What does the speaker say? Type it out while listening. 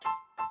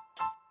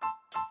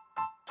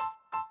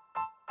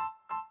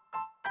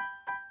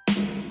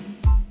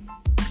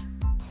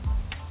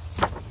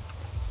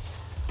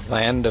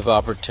Land of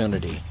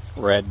Opportunity,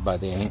 read by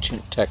the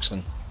ancient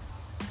Texan.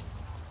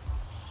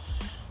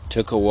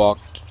 Took a walk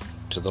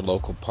to the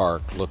local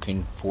park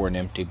looking for an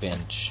empty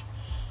bench,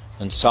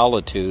 and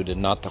solitude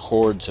and not the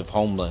hordes of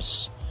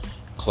homeless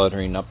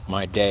cluttering up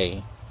my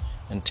day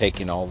and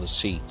taking all the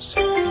seats.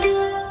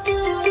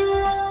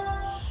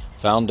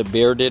 Found a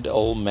bearded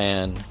old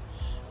man,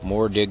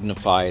 more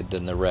dignified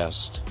than the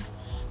rest,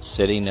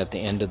 sitting at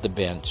the end of the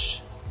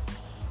bench,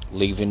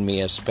 leaving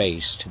me a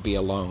space to be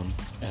alone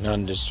and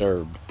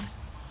undisturbed.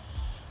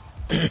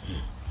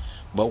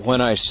 But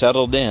when I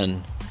settled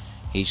in,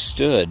 he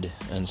stood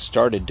and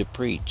started to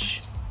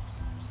preach.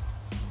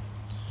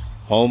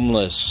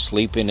 Homeless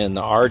sleeping in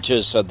the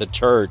arches of the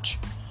church,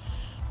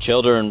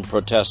 children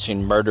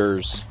protesting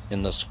murders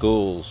in the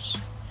schools,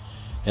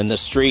 in the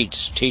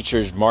streets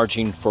teachers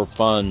marching for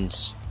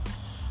funds,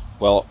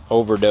 while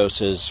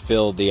overdoses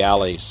filled the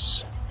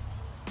alleys.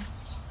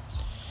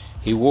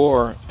 He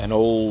wore an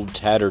old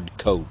tattered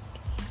coat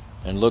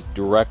and looked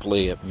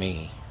directly at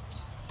me,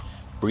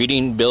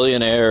 breeding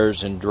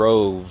billionaires in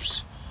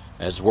droves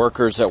as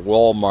workers at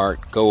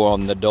Walmart go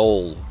on the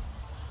dole,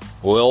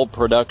 oil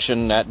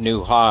production at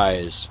new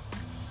highs,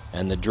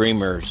 and the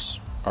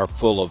dreamers are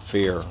full of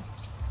fear.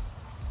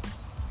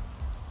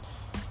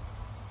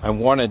 I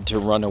wanted to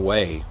run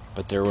away,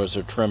 but there was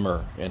a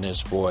tremor in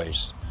his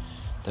voice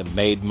that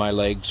made my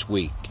legs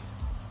weak.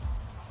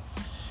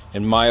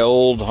 In my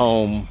old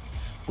home,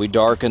 we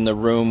darkened the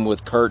room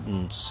with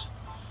curtains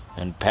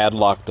and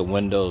padlocked the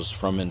windows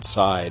from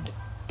inside,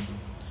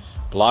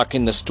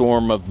 blocking the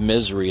storm of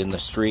misery in the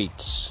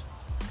streets.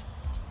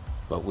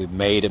 But we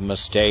made a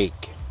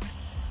mistake,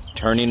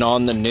 turning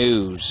on the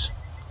news,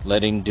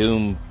 letting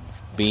doom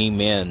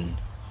beam in,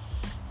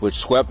 which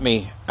swept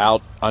me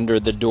out under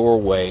the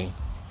doorway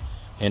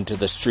into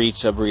the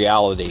streets of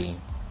reality,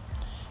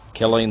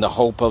 killing the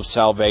hope of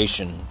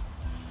salvation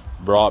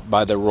brought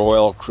by the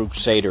royal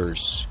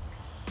crusaders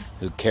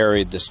who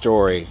carried the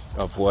story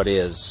of what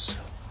is.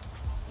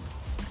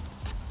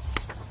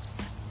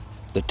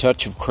 The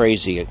touch of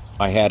crazy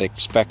I had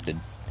expected,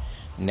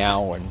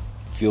 now in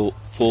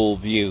full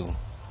view.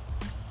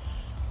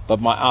 But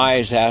my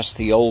eyes asked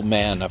the old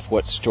man of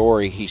what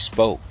story he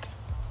spoke.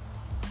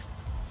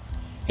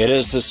 It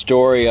is the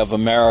story of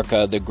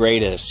America the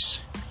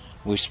greatest.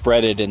 We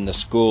spread it in the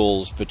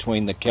schools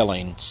between the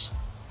killings,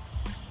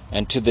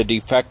 and to the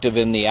defective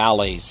in the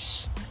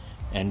alleys,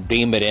 and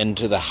beam it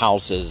into the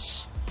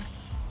houses,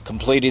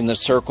 completing the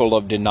circle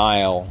of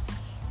denial,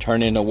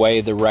 turning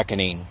away the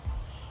reckoning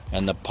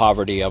and the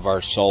poverty of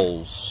our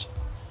souls,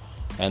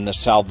 and the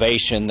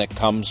salvation that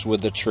comes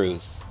with the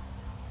truth.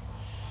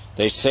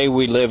 They say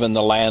we live in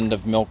the land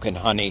of milk and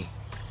honey,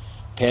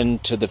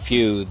 pinned to the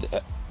few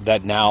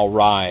that now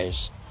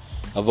rise,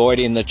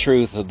 avoiding the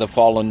truth of the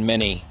fallen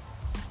many.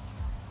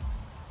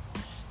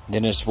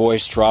 Then his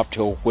voice dropped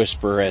to a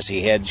whisper as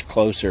he edged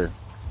closer.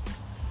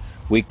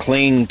 We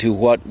cling to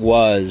what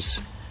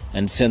was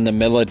and send the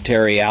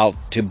military out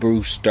to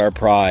boost our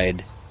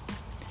pride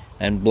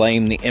and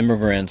blame the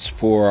immigrants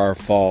for our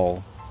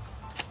fall.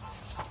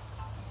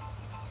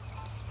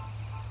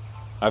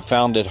 I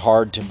found it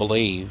hard to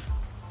believe,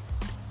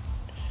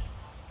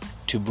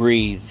 to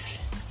breathe,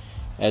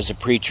 as the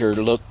preacher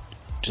looked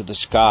to the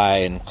sky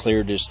and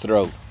cleared his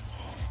throat.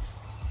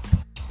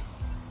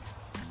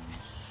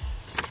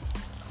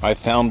 I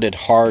found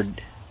it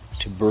hard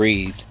to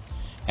breathe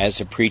as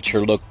the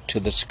preacher looked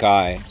to the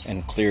sky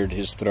and cleared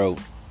his throat.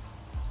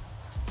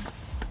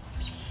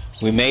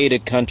 We made a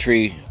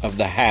country of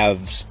the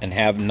haves and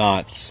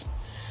have-nots.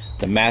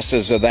 The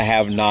masses of the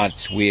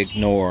have-nots we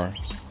ignore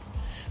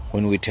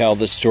when we tell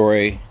the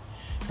story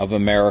of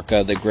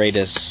America the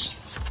greatest,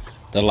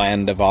 the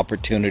land of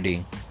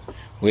opportunity.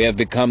 We have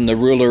become the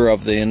ruler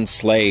of the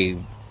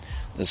enslaved,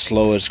 the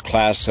slowest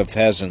class of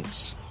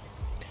peasants,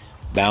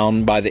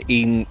 bound by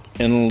the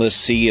endless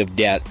sea of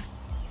debt,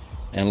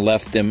 and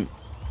left them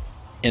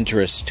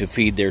interest to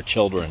feed their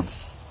children.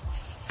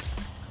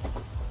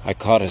 I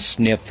caught a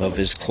sniff of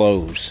his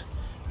clothes,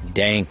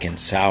 dank and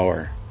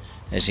sour,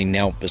 as he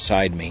knelt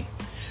beside me.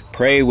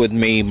 Pray with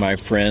me, my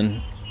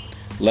friend.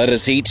 Let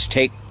us each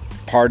take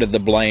part of the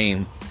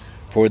blame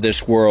for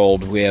this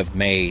world we have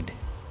made.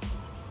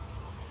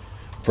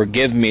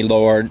 Forgive me,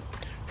 Lord,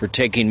 for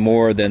taking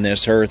more than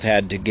this earth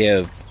had to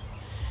give,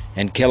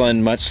 and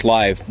killing much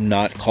life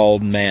not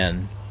called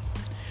man,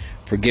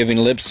 for giving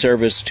lip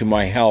service to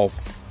my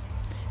health,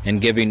 and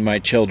giving my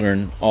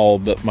children all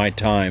but my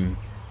time,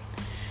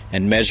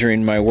 and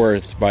measuring my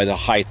worth by the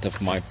height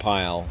of my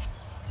pile,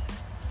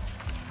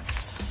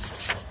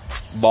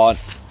 bought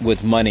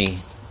with money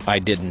I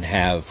didn't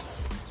have.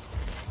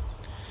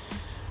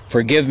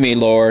 Forgive me,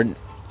 Lord,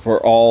 for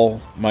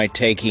all my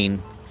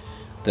taking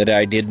that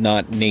I did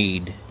not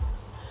need,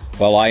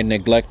 while I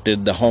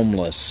neglected the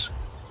homeless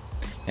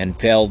and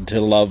failed to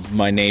love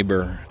my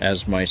neighbor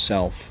as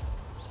myself.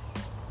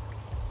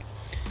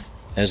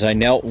 As I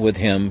knelt with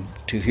him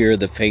to hear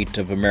the fate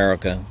of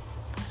America,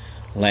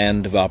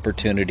 land of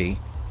opportunity,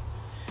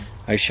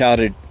 I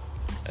shouted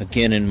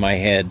again in my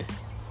head,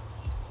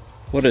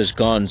 "What has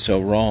gone so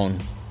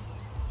wrong?"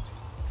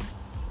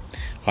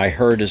 I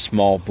heard a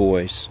small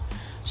voice,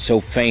 so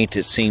faint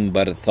it seemed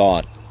but a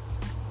thought.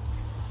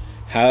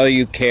 How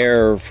you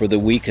care for the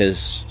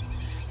weakest,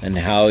 and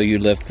how you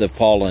lift the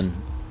fallen,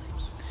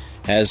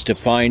 has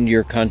defined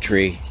your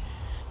country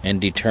and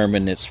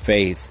determined its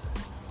faith.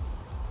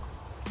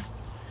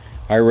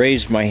 I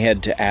raised my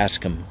head to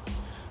ask him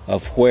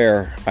of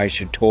where I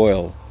should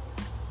toil,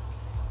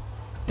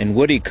 and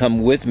would he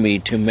come with me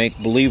to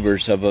make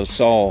believers of us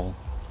all?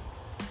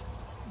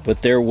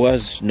 But there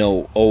was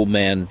no old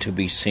man to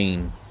be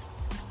seen.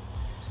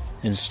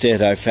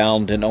 Instead, I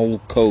found an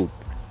old coat,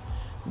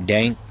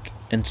 dank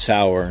and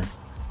sour,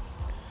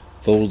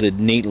 folded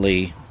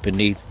neatly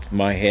beneath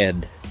my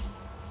head.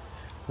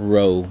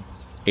 Roe,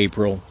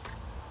 April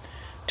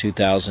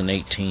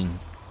 2018.